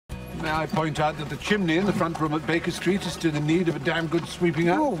May I point out that the chimney in the front room at Baker Street is still in need of a damn good sweeping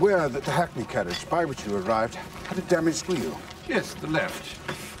out? You're aware that the hackney carriage by which you arrived had a damaged wheel? Yes, the left.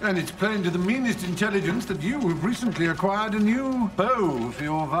 And it's plain to the meanest intelligence that you have recently acquired a new bow for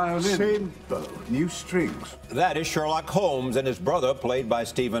your violin. Same bow, new strings. That is Sherlock Holmes and his brother, played by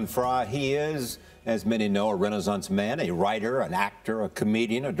Stephen Fry. He is, as many know, a Renaissance man, a writer, an actor, a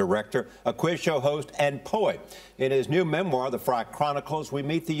comedian, a director, a quiz show host, and poet. In his new memoir, The Fry Chronicles, we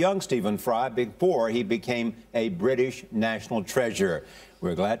meet the young Stephen Fry before he became a British national treasure.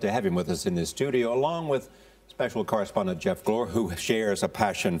 We're glad to have him with us in the studio, along with special correspondent Jeff Glor, who shares a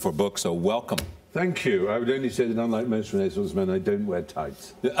passion for books, so welcome. Thank you. I would only say that unlike most Renaissance men, I don't wear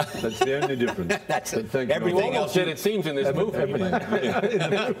tights. That's the only difference. That's it. Everything else did, it seems, in this movie.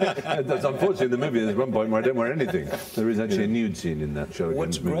 That's unfortunately in the movie. There's one point where I don't wear anything. There is actually a nude scene in that show.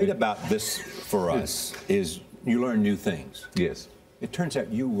 What's great about this for us is you learn new things. Yes. It turns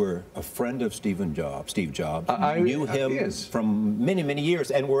out you were a friend of Steve Jobs. I knew him yes. from many, many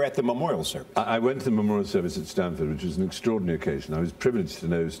years, and were at the memorial service. I went to the memorial service at Stanford, which was an extraordinary occasion. I was privileged to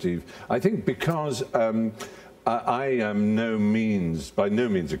know Steve. I think because I am by no means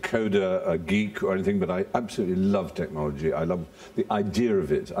a coder, a geek or anything, but I absolutely love technology. I love the idea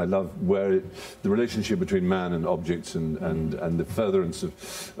of it. I love the relationship between man and objects and the furtherance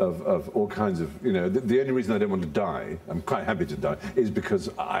of all kinds of, you know, the only reason I don't want to die, I'm quite happy to die, is because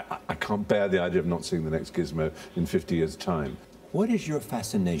I can't bear the idea of not seeing the next gizmo in 50 years' time. What is your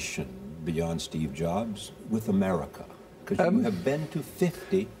fascination beyond Steve Jobs with America? Because you have been to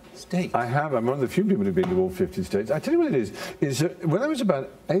 50 states. I have. I'm one of the few people who've been to all 50 states. I tell you what it is when I was about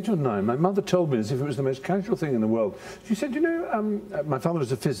 8 or 9, my mother told me, as if it was the most casual thing in the world, she said, you know, my father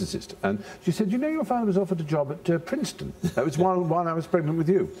was a physicist, and she said, you know, your father was offered a job at Princeton. That was while I was pregnant with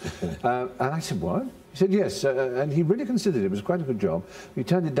you. And I said, what? He said, yes, and he really considered it was quite a good job. He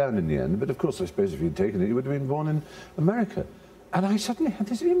turned it down in the end, but of course, I suppose if he'd taken it, he would have been born in America. And I suddenly had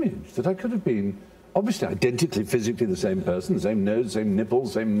this image that I could have been obviously identically, physically the same person, the same nose, same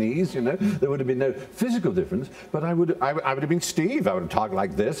nipples, same knees, you know. There would have been no physical difference, but I would have been Steve. I would have talked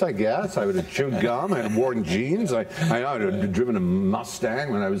like this, I guess. I would have chewed gum. I would have worn jeans. I would have driven a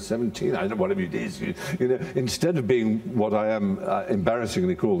Mustang when I was 17. I don't know, whatever it is. You know, instead of being what I am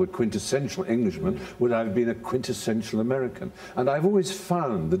embarrassingly called a quintessential Englishman, would I have been a quintessential American? And I've always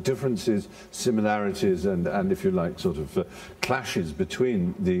found the differences, similarities, and if you like, sort of clashes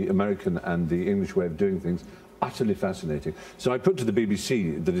between the American and the English way of doing things utterly fascinating. So I put to the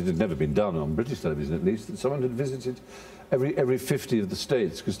BBC that it had never been done on British television, at least, that someone had visited every 50 of the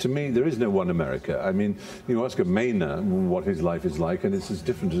states, because to me there is no one America. I mean, you ask a Mainer what his life is like, and it's as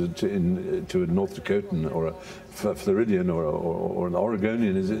different to a North Dakotan or a Floridian or an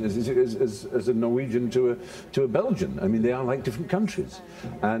Oregonian as a Norwegian to a Belgian. I mean, they are like different countries,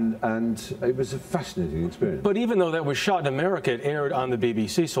 and it was a fascinating experience. But even though that was shot in America, it aired on the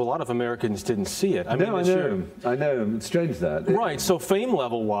BBC, so a lot of Americans didn't see it. I know. It's strange that. Right. So fame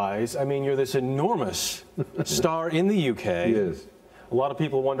level-wise, I mean, you're this enormous star in the UK. Yes. A lot of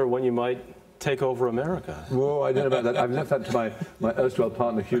people wonder when you might take over America. Well, I don't know about that. I've left that to my erstwhile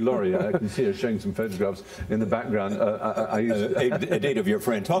partner, Hugh Laurie. I can see her showing some photographs in the background. A date of your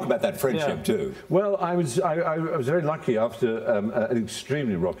friend. Talk about that friendship, too. Well, I was very lucky after an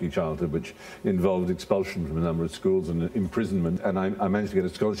extremely rocky childhood, which involved expulsion from a number of schools and imprisonment, and I managed to get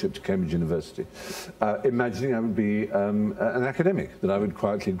a scholarship to Cambridge University, imagining I would be an academic, that I would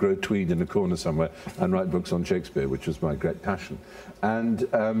quietly grow tweed in a corner somewhere and write books on Shakespeare, which was my great passion. And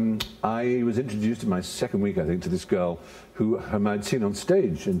I was introduced in my second week, I think, to this girl whom I'd seen on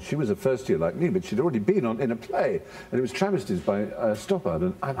stage, and she was a first year like me, but she'd already been in a play, and it was travesties by Stoppard,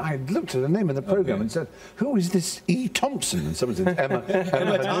 and I looked at her name in the programme and said, who is this E. Thompson? And someone said,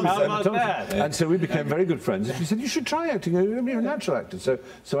 Emma Thompson. And so we became very good friends, and she said, you should try acting, you're a natural actor.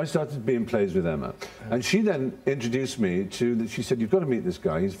 So I started being plays with Emma, and she then introduced me to, she said, you've got to meet this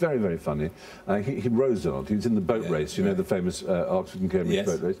guy, he's very, very funny. He rows a lot, he's in the boat race, you know, the famous Oxford and Cambridge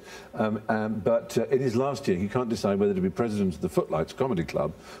boat race. But in his last year, he can't decide whether to be president of the Footlights Comedy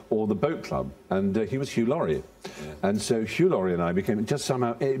Club or the Boat Club, and he was Hugh Laurie. And so Hugh Laurie and I became just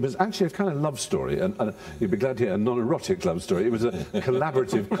somehow, it was actually a kind of love story, and you'd be glad to hear, a non-erotic love story. It was a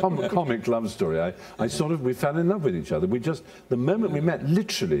collaborative comic love story. We fell in love with each other. The moment we met,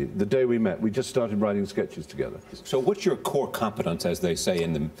 literally the day we met, we just started writing sketches together. So what's your core competence, as they say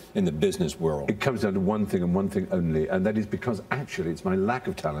in the business world? It comes down to one thing and one thing only, and that is because actually it's my lack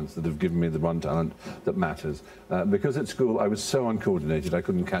of talents that have given me the one talent that matters. Because at school I was so uncoordinated, I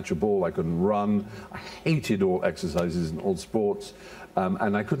couldn't catch a ball, I couldn't run, I hated all exercises and all sports,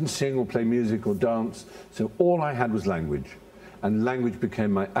 and I couldn't sing or play music or dance, so all I had was language. and language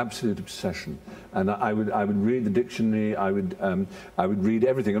became my absolute obsession. And I would read the dictionary, I would read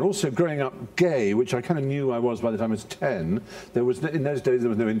everything. And also growing up gay, which I kind of knew I was by the time I was 10, there was in those days there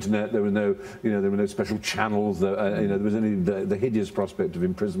was no internet, there was no, there were no special channels, there was only the hideous prospect of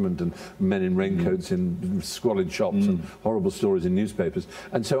imprisonment and men in raincoats in squalid shops and horrible stories in newspapers.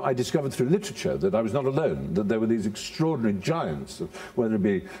 And so I discovered through literature that I was not alone, that there were these extraordinary giants, whether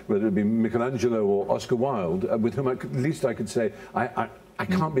it be Michelangelo or Oscar Wilde, with whom at least I could say, I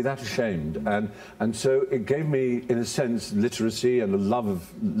can't be that ashamed. And so it gave me, in a sense, literacy and a love of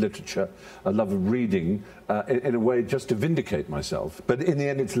literature, a love of reading, in a way just to vindicate myself. But in the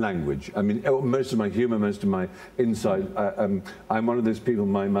end, it's language. I mean, most of my humour, most of my insight, I'm one of those people,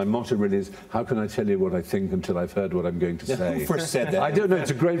 my motto really is, how can I tell you what I think until I've heard what I'm going to say? Who first said that? I don't know,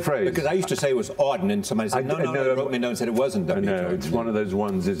 it's a great phrase. Because I used to say it was Auden, and somebody said, no, they wrote me a note and said it wasn't W. I know, it's one of those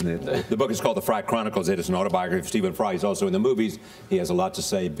ones, isn't it? The book is called The Fry Chronicles. It is an autobiography of Stephen Fry. He's also in the movies. He has a lot to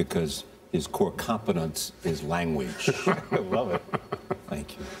say because his core competence is language. I love it.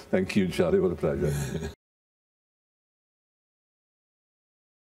 Thank you. Thank you, Charlie. What a pleasure.